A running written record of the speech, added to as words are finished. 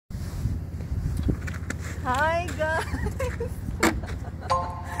Hi guys!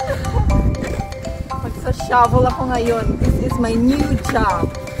 Magsa-shovel ako ngayon. This is my new job.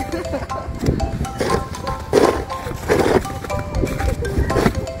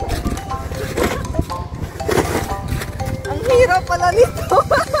 Ang hirap pala nito.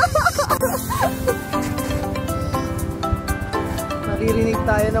 Maririnig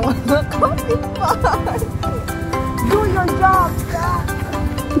tayo ng mga kapitbahay. Do your job, Dad!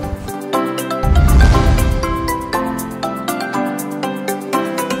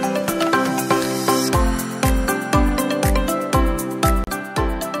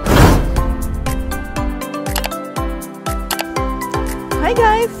 Hi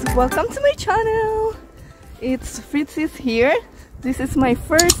guys! Welcome to my channel! It's Fritzis here. This is my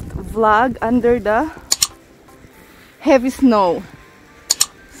first vlog under the heavy snow.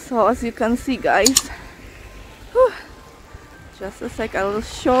 So as you can see guys, just a sec, I will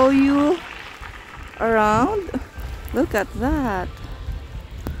show you around. Look at that!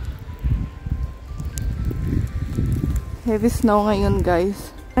 Heavy snow ngayon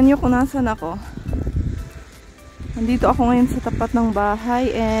guys. Ano kung nasan ako? Nandito ako ngayon sa tapat ng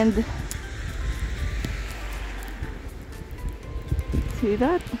bahay and see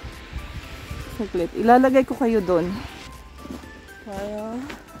that? Saglit. Ilalagay ko kayo doon. Kaya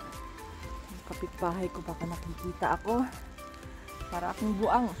kapitbahay ko baka nakikita ako. Para akong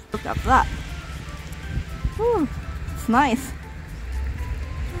buang. Look at that. It's nice.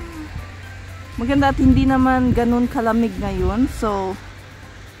 Maganda at hindi naman ganun kalamig ngayon. So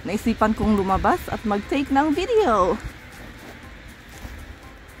naisipan kong lumabas at mag-take ng video.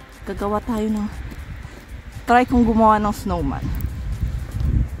 Gagawa tayo ng try kong gumawa ng snowman.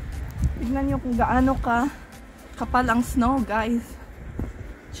 Tignan nyo kung gaano kapal ang snow guys.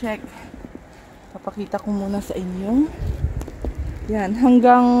 Check. Papakita ko muna sa inyo. Yan,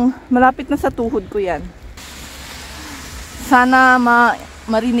 hanggang malapit na sa tuhod ko yan. Sana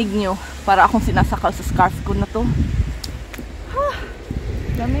marinig nyo para akong sinasakal sa scarf ko na to.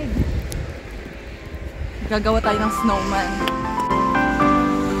 Lamig. Gagawa tayo ng snowman.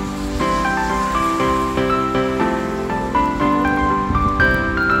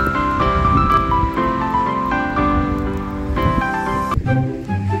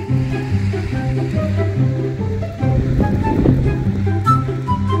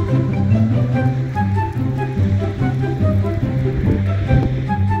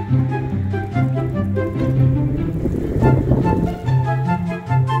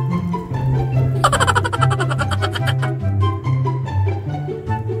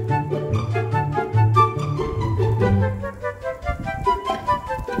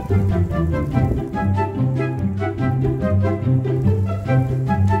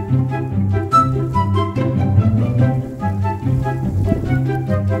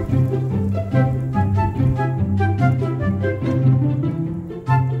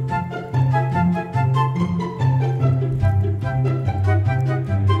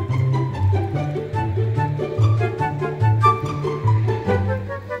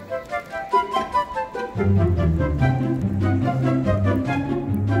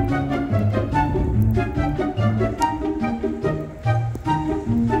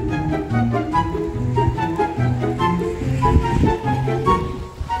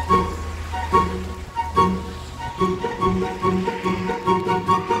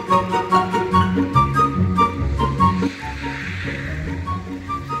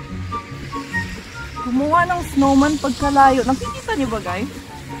 Gumawa ng snowman pagkalayo. Nakikita niyo ba guys?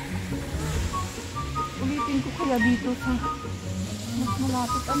 Ulitin ko kaya dito sa mas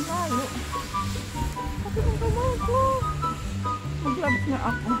malapit ang layo. Kasi ang kamay ko. Mag-gloves na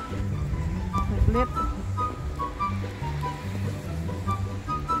ako. Saglit.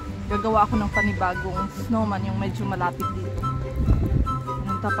 Gagawa ako ng panibagong snowman yung medyo malapit dito.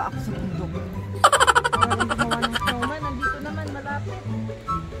 Pumunta pa ako sa bundok. Para lang gumawa ng snowman. Nandito naman malapit.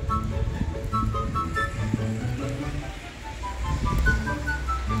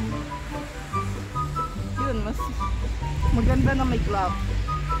 Mas maganda na may glove.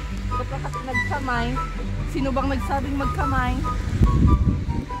 Kapag nagkamay, sino bang nagsabing magkamay?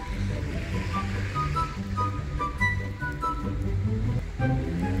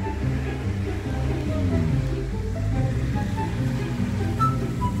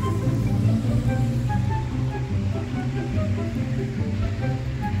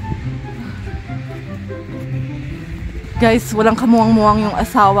 Guys, walang kamuwang-muwang yung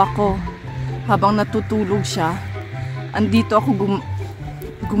asawa ko. Habang natutulog siya, andito ako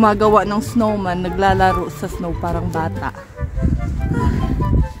gumagawa ng snowman, naglalaro sa snow parang bata.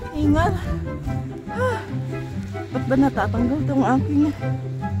 Ingal. Ba't ba natatanggal itong aking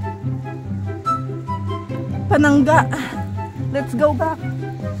panangga. Let's go back.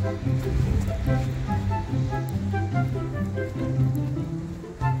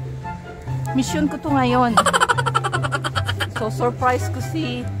 Mission ko to ngayon. So, surprise ko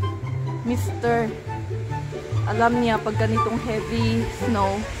si Mr. Alam niya, pag ganitong heavy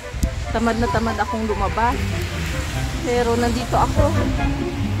snow, tamad na tamad akong lumabas. Pero nandito ako.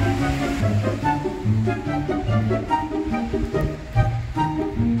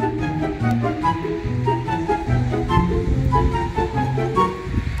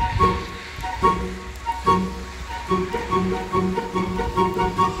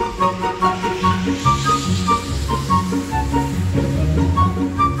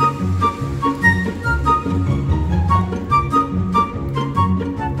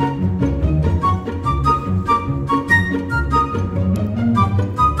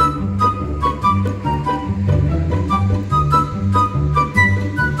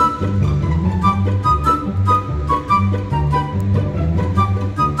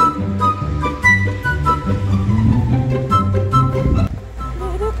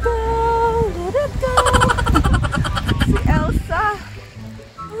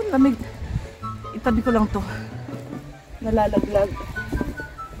 Lamig. Itabi ko lang to. Nalalaglag.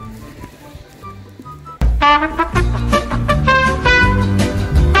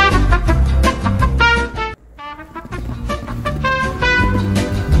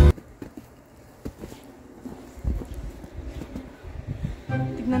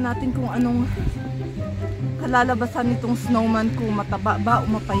 Tignan natin kung anong kalalabasan nitong snowman, kung mataba ba o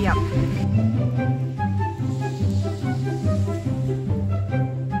mapayak.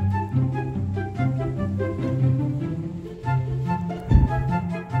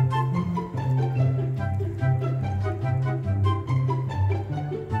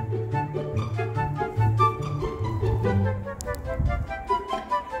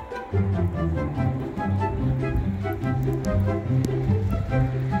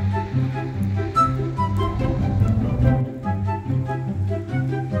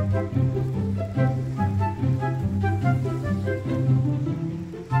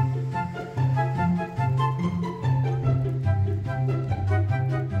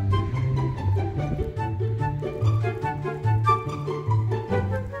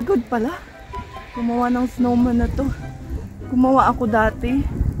 Good pala. Gumawa ng snowman na to. Gumawa ako dati.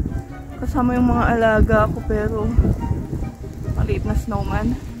 Kasama yung mga alaga ko, pero maliit na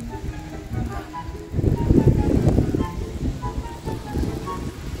snowman.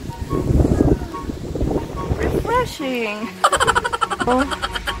 Refreshing! Oh,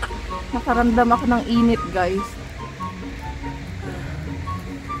 nakaramdam ako ng init, guys.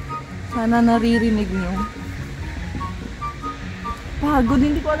 Sana naririnig nyo. Pagod,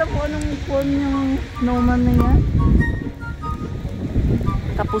 hindi ko alam kung anong form yung snowman na yan.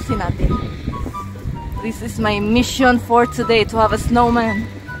 Tapusin natin. This is my mission for today, to have a snowman.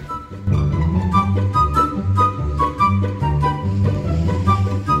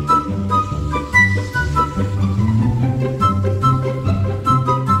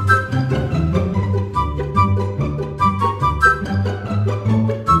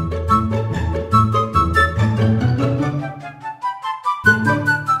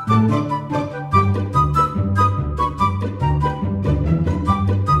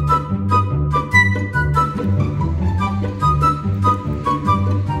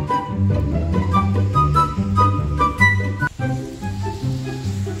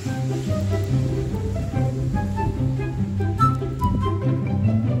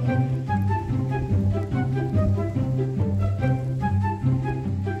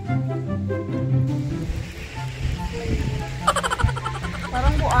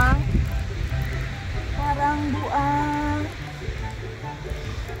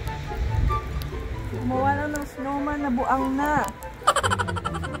 Gumawa na ng snowman na buang na.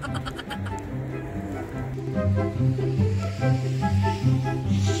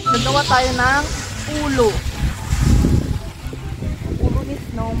 Nagawa tayo ng ulo. Ulo ni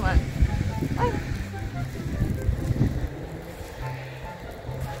snowman. Ay.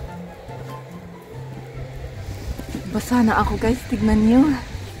 Basa na ako, guys. Tignan niyo.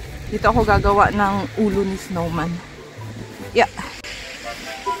 Dito ako gagawa ng ulo ni snowman. Yeah.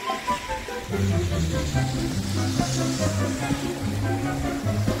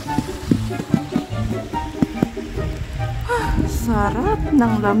 Sarap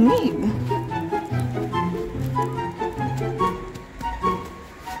ng lamig.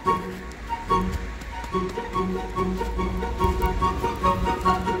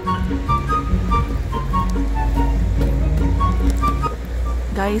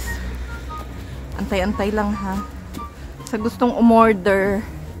 Guys, antay-antay lang ha. Sa gustong umorder,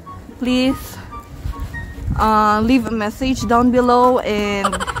 please leave a message down below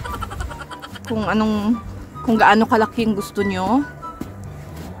and kung gaano kalaki yung gusto nyo.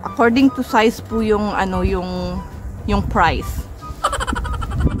 According to size po yung yung price.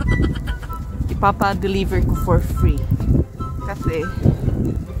 Ipapa-deliver ko for free. Kasi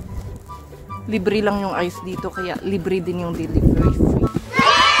libre lang yung ice dito, kaya libre din yung delivery fee.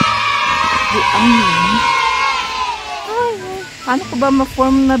 Paano ko ba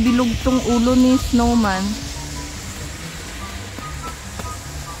ma-form na bilog tong ulo ni Snowman?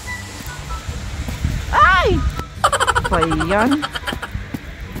 Ay! Pa yan.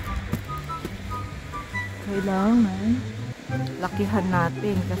 Kailangan lakihan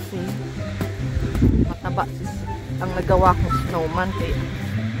natin kasi mataba ang nagawa kong snowman. Kaya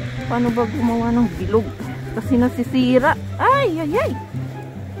paano ba gumawa ng bilog? Kasi nasisira. Ay, ay, ay!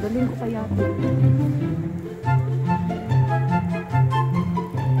 Galing ko kaya ito.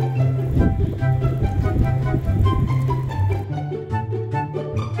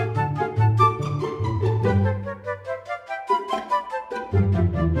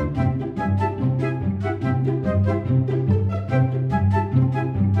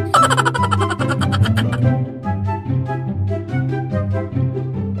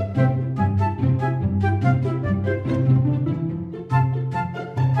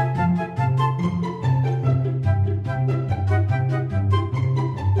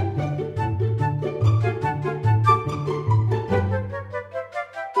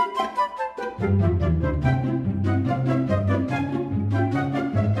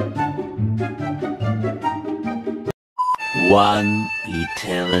 One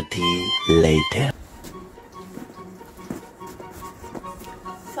eternity later.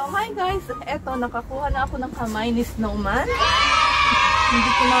 So hi guys, eto nakakuha na ako ng kamay ni Snowman.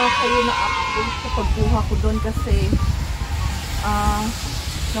 Hindi ko na kayo na-update sa pagkuha ko doon kasi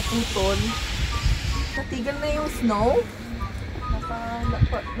naputol. Natigil na yung snow.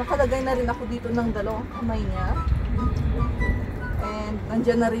 Nakalagay na rin ako dito ng dalawang kamay niya. And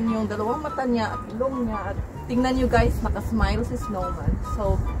nandyan na rin yung dalawang mata niya at ilong niya. At tingnan nyo guys, nakasmile si Snowman.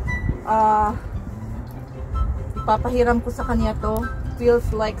 So, ipapahiram ko sa kanya to. Feels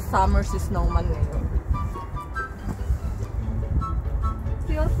like summer si Snowman ngayon.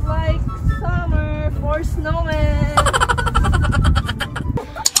 Feels like summer for Snowman.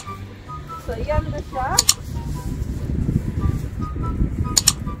 So, yan na siya.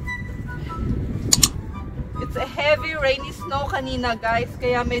 It's a heavy rainy snow kanina guys,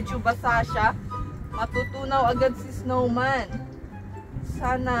 kaya medyo basa siya. Matutunaw agad si Snowman.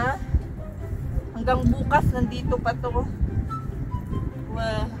 Sana hanggang bukas nandito pa to.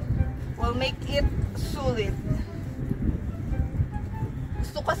 We'll make it solid.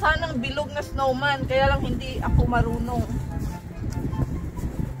 Gusto ko sanang bilog na snowman, kaya lang hindi ako marunong.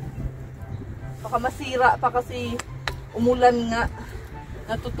 Baka masira pa kasi umulan nga.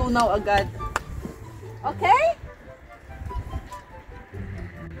 Natutunaw agad. Okay?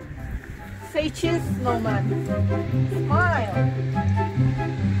 Say cheese, Snowman. Smile.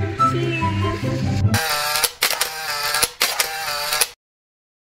 Cheese.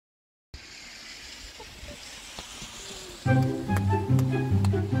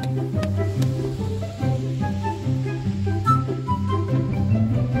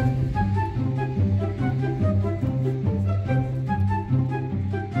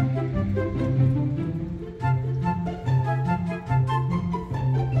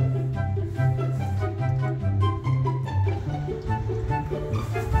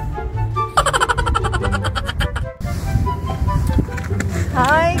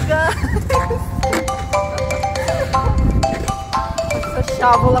 Hi guys!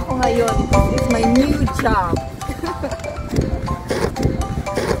 Magsa-shovel ako ngayon. This is my new job.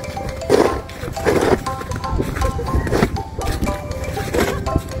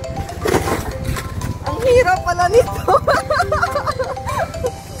 Ang hirap pala nito.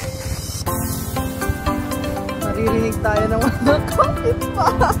 Maririnig tayo ng mga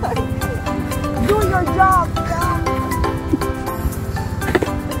kapitbahay. Do your job, guys!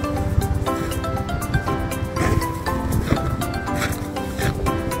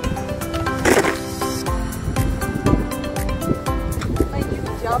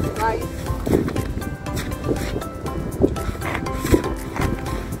 Guys.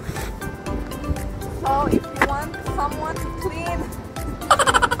 So if you want someone to clean,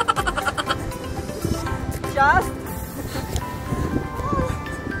 just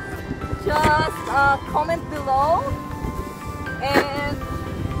comment below and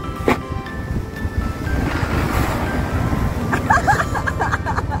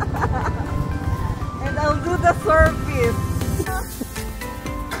and I'll do the service.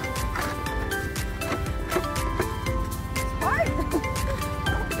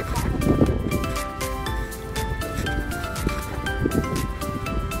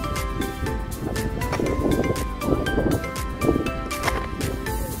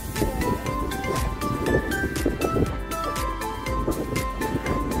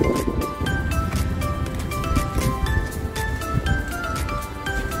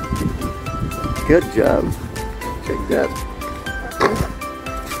 Good job. Check that.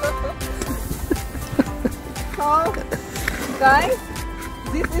 So, guys,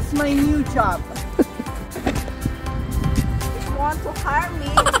 this is my new job. If you want to hire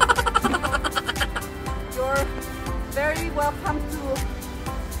me, you're very welcome to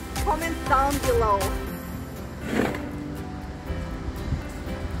comment down below.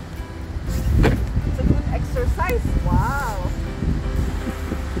 It's a good exercise. Wow.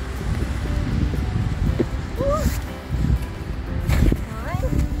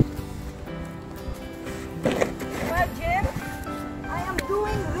 Imagine I am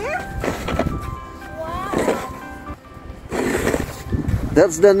doing this. Wow.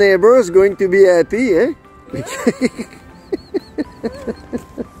 That's the neighbors going to be happy, eh? Yeah.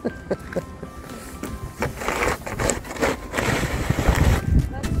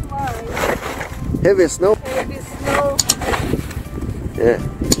 That's why. Heavy snow. Heavy snow. Yeah.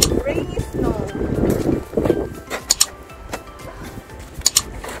 Rainy snow.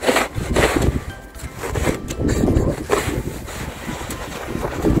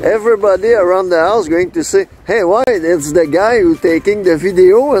 Everybody around the house going to say, hey, why? It's the guy who's taking the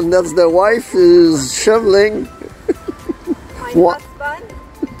video and that's the wife who's shoveling. My What? husband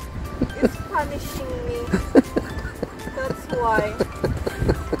is punishing me. That's why.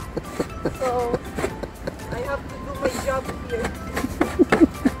 So I have to do my job here.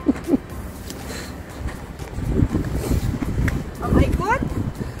 Am I good?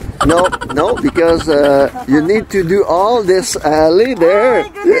 No, because you need to do all this alley there. Oh my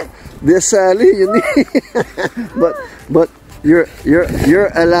goodness. This alley you need, but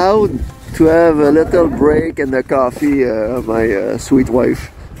you're allowed to have a little break and a coffee, my sweet wife.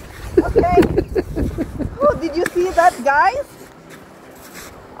 Okay. Oh, did you see that, guys?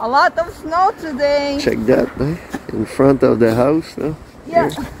 A lot of snow today. Check that, eh? In front of the house. Yeah. Here.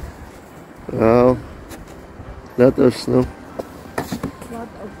 Wow, lot of snow.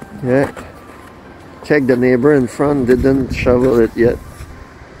 Lot of Yeah. Check the neighbor in front, didn't shovel it yet.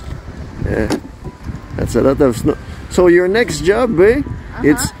 Yeah. That's a lot of snow. So your next job, eh?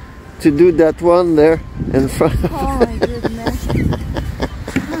 It's to do that one there in front. Oh my goodness.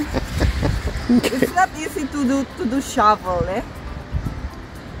 Okay. It's not easy to do shovel, eh?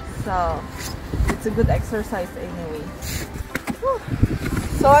 So it's a good exercise anyway. Whew.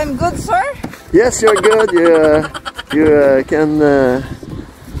 So I'm good, sir? Yes, you're good. You can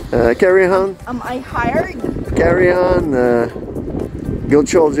carry on. Am I hired? Carry on. Good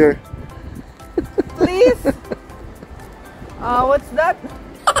soldier. Please. What's that?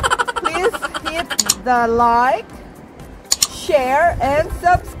 Please hit the like, share, and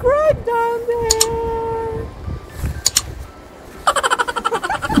subscribe down there.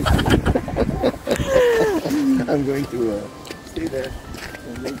 I'm going to stay there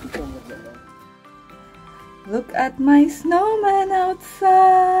and make some of the light. Look at my snowman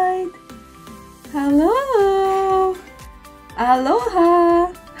outside. Hello. Aloha.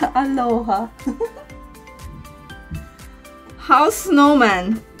 Aloha. How's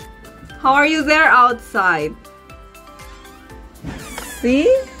snowman? How are you there outside? See?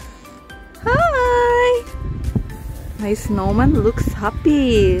 Hi. My snowman looks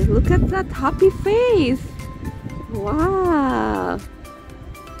happy. Look at that happy face. Wow.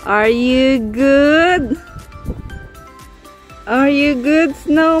 Are you good? Are you good,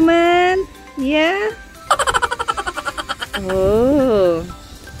 snowman? Yeah? Oh.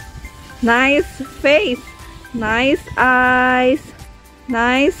 Nice face. Nice eyes.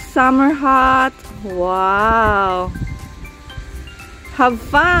 Nice summer hat. Wow. Have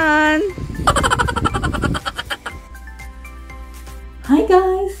fun. Hi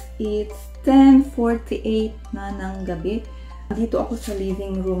guys. It's 10:48 na ng gabi. Dito ako sa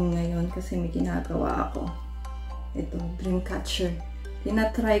living room ngayon kasi may ginagawa ako. Ito, dream catcher.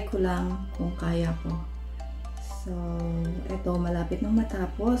 Tinatry ko lang kung kaya ko. So, ito, malapit nang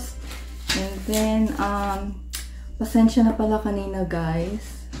matapos. And then, pasensya na pala kanina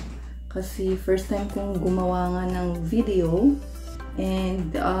guys. Kasi first time kong gumawa nga ng video.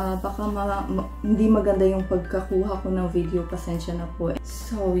 And, baka hindi maganda yung pagkakuha ko ng video. Pasensya na po.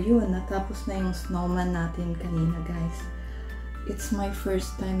 So, yun. Natapos na yung snowman natin kanina guys. It's my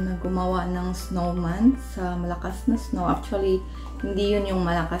first time na gumawa ng snowman sa malakas na snow. Actually, hindi yun yung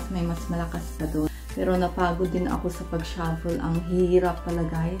malakas. May mas malakas pa doon. Pero napagod din ako sa pag-shovel. Ang hirap pala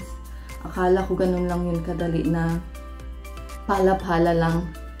guys. Akala ko ganun lang yun kadali na pala-pala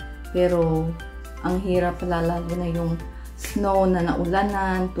lang. Pero ang hirap pala lalo na yung snow na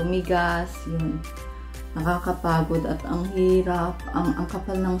naulanan, tumigas, yun. Nakakapagod at ang hirap. Ang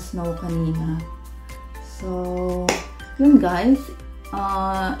kapal ng snow kanina. So, yun guys.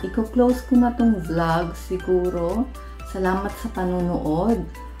 iko-close ko na tong vlog siguro. Salamat sa panunood.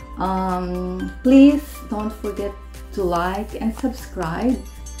 Please don't forget to like and subscribe.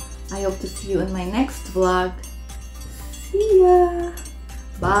 I hope to see you in my next vlog. See ya!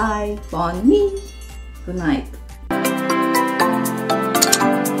 Bye! Bon nuit! Good night!